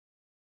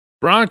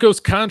Broncos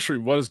country,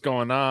 what is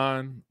going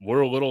on? We're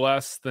a little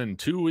less than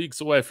 2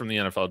 weeks away from the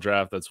NFL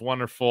draft. That's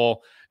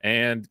wonderful.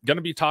 And going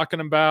to be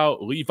talking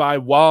about Levi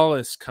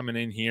Wallace coming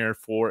in here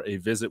for a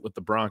visit with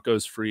the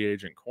Broncos free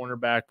agent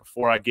cornerback.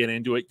 Before I get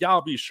into it,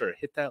 y'all be sure to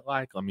hit that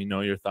like. Let me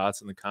know your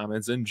thoughts in the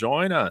comments and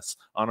join us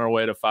on our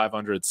way to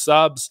 500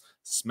 subs.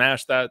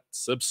 Smash that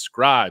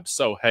subscribe.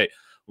 So, hey,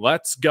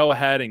 let's go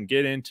ahead and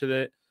get into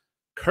it.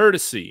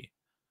 Courtesy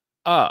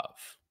of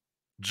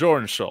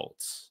Jordan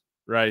Schultz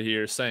right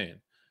here saying,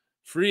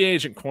 free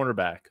agent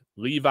cornerback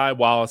Levi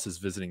Wallace is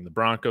visiting the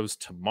Broncos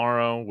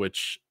tomorrow,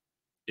 which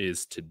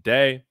is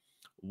today.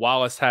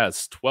 Wallace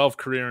has 12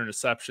 career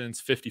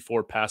interceptions,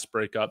 54 pass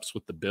breakups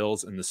with the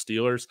Bills and the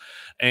Steelers.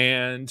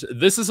 And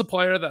this is a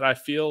player that I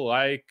feel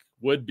like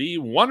would be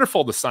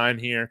wonderful to sign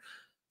here.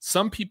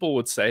 Some people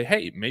would say,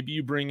 hey, maybe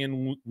you bring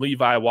in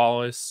Levi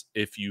Wallace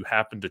if you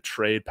happen to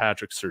trade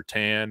Patrick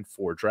Surtain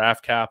for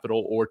draft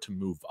capital or to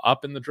move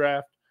up in the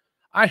draft.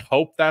 I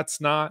hope that's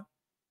not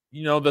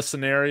the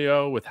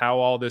scenario with how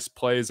all this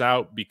plays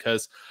out,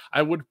 because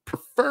I would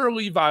prefer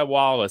Levi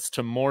Wallace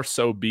to more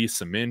so be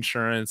some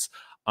insurance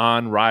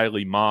on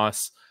Riley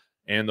Moss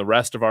and the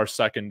rest of our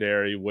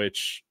secondary,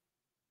 which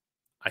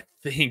I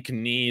think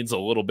needs a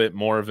little bit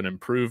more of an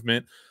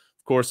improvement.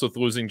 Of course, with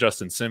losing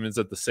Justin Simmons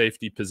at the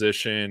safety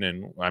position,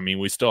 and I mean,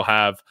 we still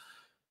have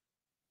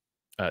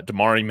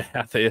Damari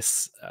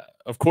Mathis.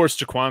 Of course,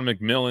 Jaquan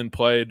McMillan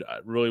played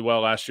really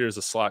well last year as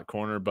a slot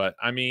corner. But,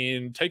 I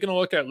mean, taking a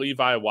look at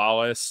Levi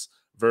Wallace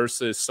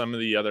versus some of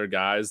the other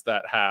guys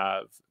that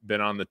have been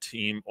on the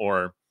team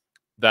or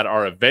that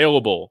are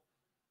available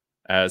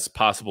as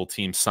possible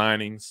team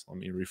signings, let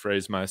me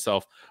rephrase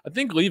myself. I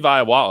think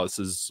Levi Wallace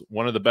is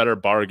one of the better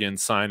bargain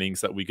signings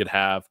that we could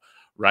have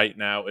right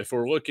now if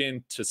we're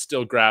looking to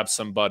still grab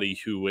somebody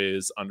who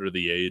is under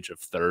the age of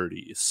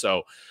 30.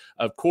 So,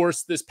 of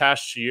course, this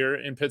past year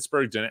in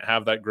Pittsburgh didn't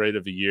have that great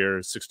of a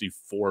year,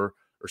 64 or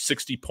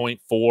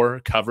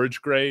 60.4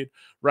 coverage grade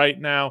right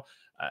now.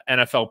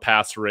 NFL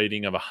pass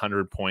rating of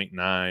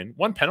 100.9.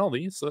 One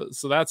penalty,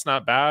 so that's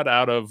not bad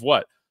out of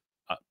what?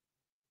 How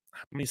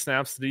many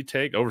snaps did he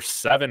take? Over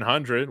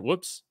 700.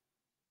 Whoops.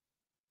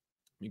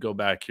 Let me go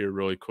back here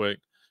really quick.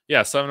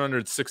 Yeah,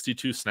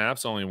 762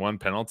 snaps, only one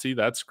penalty.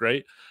 That's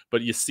great.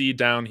 But you see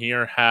down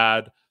here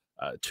had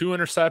 2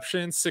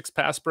 interceptions, 6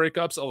 pass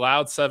breakups,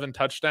 allowed 7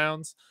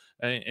 touchdowns.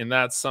 And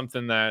that's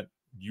something that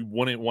you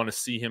wouldn't want to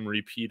see him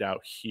repeat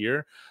out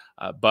here.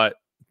 But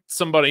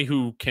somebody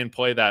who can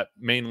play that,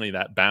 mainly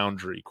that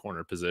boundary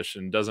corner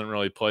position, doesn't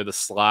really play the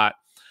slot.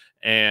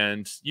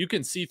 And you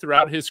can see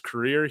throughout his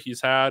career,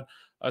 he's had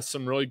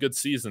some really good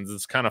seasons.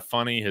 It's kind of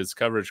funny. His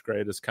coverage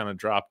grade has kind of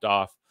dropped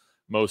off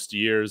most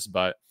years,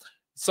 but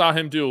saw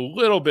him do a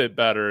little bit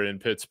better in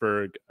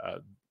Pittsburgh.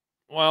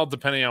 Well,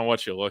 depending on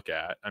what you look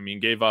at. I mean,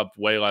 gave up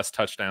way less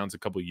touchdowns a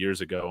couple years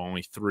ago,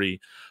 only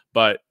 3.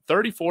 But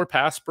 34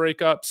 pass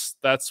breakups,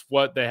 that's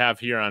what they have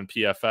here on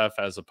PFF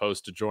as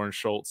opposed to Jordan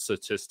Schultz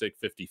statistic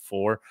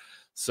 54.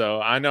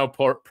 So I know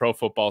Pro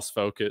Football's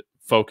focus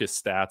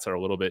stats are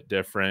a little bit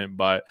different.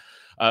 But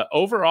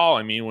overall,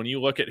 I mean, when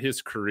you look at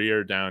his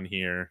career down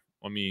here,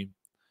 let me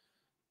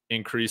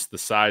increase the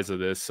size of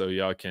this so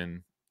y'all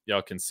can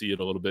see it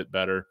a little bit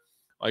better.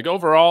 Like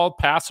overall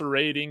passer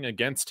rating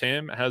against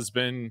him has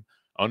been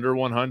under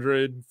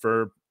 100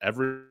 for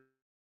every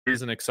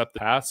reason except the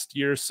past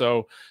year.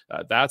 So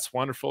that's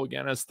wonderful.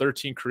 Again, has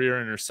 13 career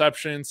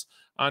interceptions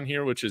on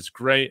here, which is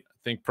great. I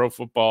think Pro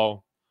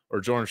Football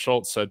or Jordan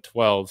Schultz said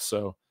 12.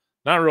 So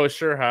not really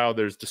sure how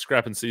there's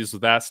discrepancies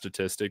with that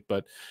statistic.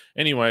 But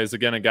anyways,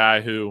 again, a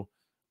guy who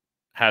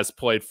has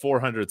played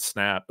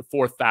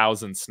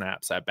 4,000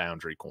 snaps at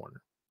boundary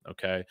corner.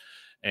 Okay.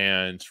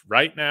 And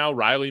right now,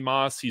 Riley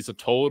Moss, he's a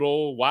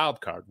total wild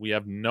card. We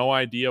have no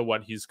idea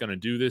what he's going to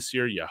do this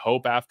year. You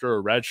hope after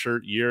a redshirt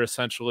year,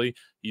 essentially,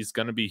 he's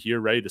going to be here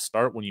ready to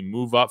start. When you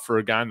move up for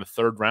a guy in the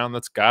 3rd round,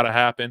 that's got to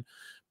happen.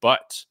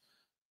 But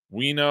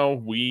we know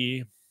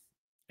we,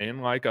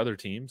 and like other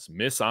teams,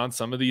 miss on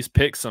some of these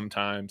picks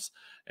sometimes.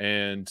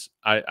 And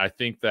I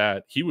think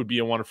that he would be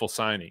a wonderful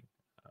signing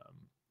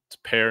to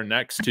pair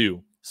next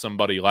to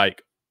somebody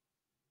like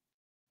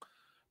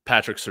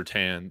Patrick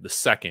Surtain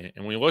II.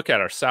 And we look at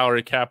our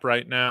salary cap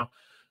right now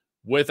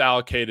with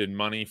allocated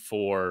money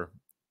for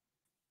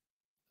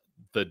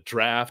the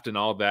draft and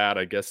all that.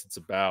 I guess it's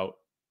about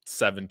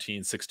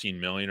 16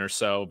 million or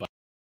so. But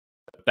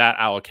that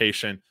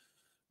allocation,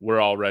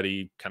 we're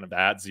already kind of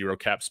at 0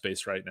 cap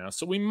space right now.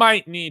 So we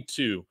might need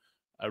to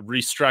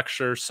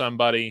restructure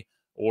somebody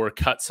or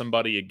cut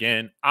somebody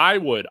again. I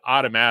would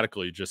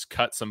automatically just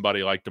cut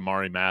somebody like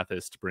Damari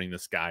Mathis to bring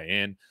this guy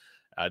in.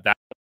 That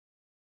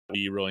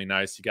be really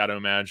nice. You got to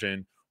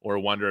imagine or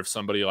wonder if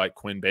somebody like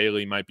Quinn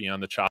Bailey might be on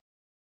the chop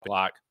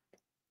block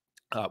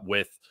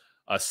with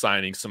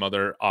signing some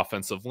other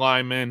offensive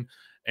linemen.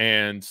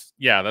 And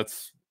yeah,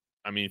 that's,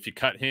 I mean, if you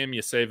cut him,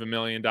 you save $1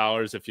 million.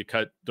 If you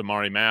cut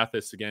Damari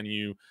Mathis, again,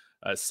 you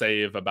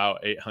save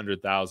about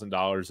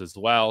 $800,000 as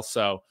well.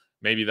 So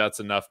maybe that's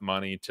enough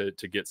money to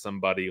get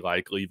somebody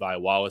like Levi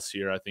Wallace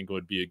here. I think it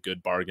would be a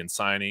good bargain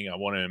signing. I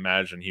want to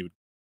imagine he would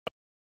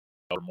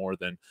more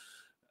than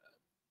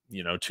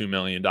 $2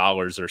 million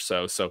or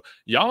so. So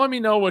y'all let me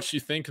know what you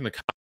think in the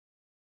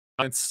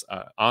comments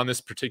on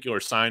this particular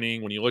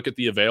signing. When you look at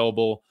the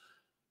available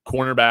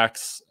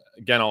cornerbacks,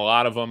 again, a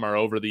lot of them are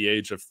over the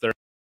age of 30.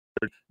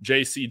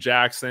 JC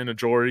Jackson,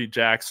 Adoree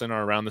Jackson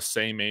are around the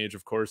same age,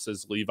 of course,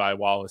 as Levi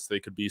Wallace. They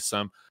could be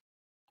some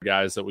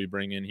guys that we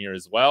bring in here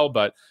as well.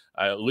 But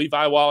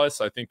Levi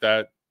Wallace, I think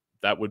that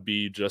would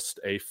be just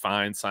a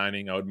fine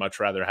signing. I would much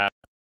rather have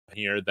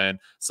here than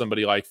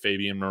somebody like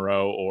Fabian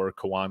Moreau or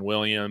Kawan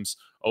Williams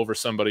over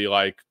somebody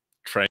like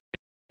Trey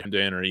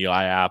Hendon or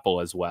Eli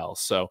Apple as well.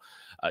 So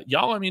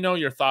y'all let me know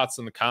your thoughts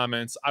in the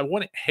comments. I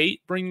wouldn't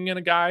hate bringing in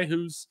a guy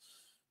who's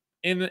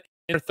in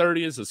their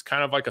 30s as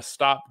kind of like a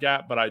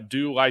stopgap, but I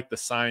do like the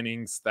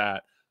signings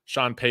that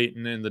Sean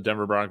Payton and the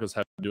Denver Broncos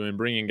have been doing,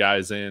 bringing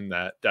guys in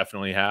that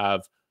definitely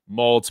have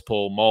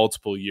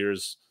multiple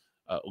years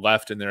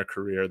left in their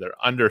career. They're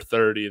under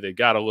 30. They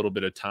got a little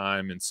bit of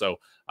time. And so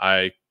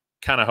I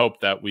kind of hope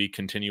that we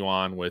continue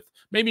on with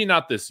maybe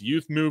not this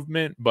youth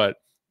movement, but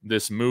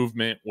this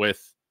movement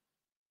with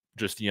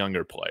just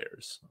younger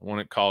players. I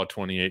wouldn't call a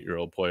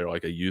 28-year-old player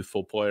like a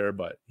youthful player,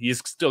 but he's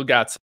still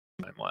got some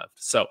time left.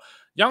 So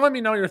y'all let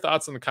me know your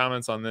thoughts in the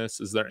comments on this.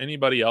 Is there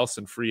anybody else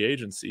in free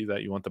agency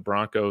that you want the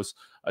Broncos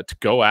to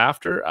go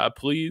after?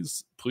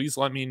 Please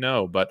let me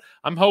know. But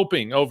I'm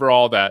hoping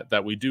overall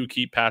that we do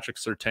keep Patrick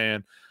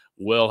Surtain.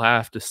 We'll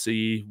have to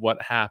see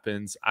what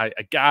happens. I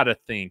gotta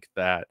think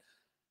that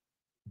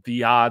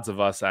the odds of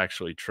us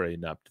actually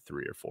trading up to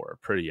 3 or 4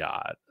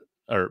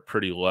 are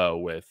pretty low,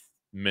 with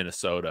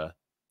Minnesota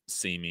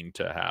seeming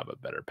to have a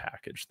better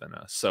package than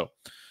us. So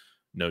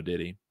no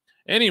diddy.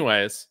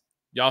 Anyways,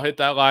 y'all hit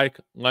that like.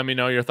 Let me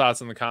know your thoughts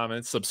in the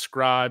comments.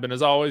 Subscribe. And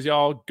as always,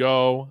 y'all,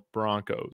 go Broncos.